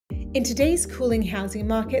In today's cooling housing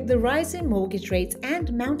market, the rise in mortgage rates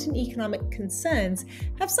and mounting economic concerns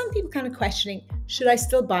have some people kind of questioning, should I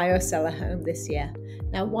still buy or sell a home this year?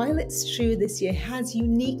 Now, while it's true this year has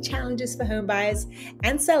unique challenges for home buyers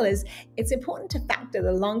and sellers, it's important to factor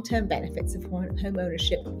the long-term benefits of home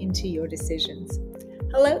ownership into your decisions.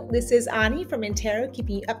 Hello, this is Ani from Intero,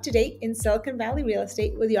 keeping you up to date in Silicon Valley real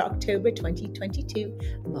estate with your October 2022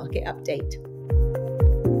 market update.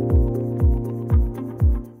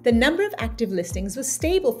 The number of active listings was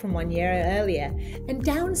stable from 1 year earlier and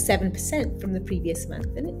down 7% from the previous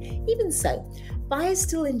month. And even so, buyers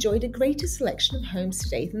still enjoyed a greater selection of homes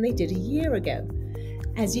today than they did a year ago.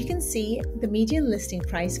 As you can see, the median listing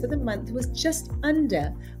price for the month was just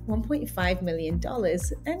under $1.5 million,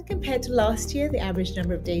 and compared to last year, the average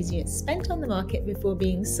number of days units spent on the market before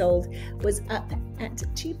being sold was up at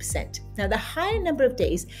 2%. Now, the higher number of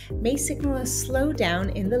days may signal a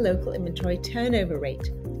slowdown in the local inventory turnover rate.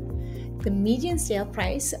 The median sale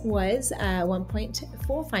price was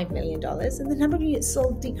 $1.45 million, and the number of units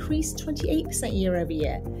sold decreased 28% year over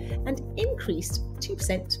year and increased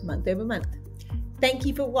 2% month over month. Thank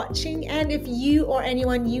you for watching, and if you or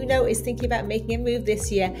anyone you know is thinking about making a move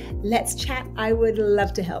this year, let's chat. I would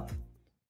love to help.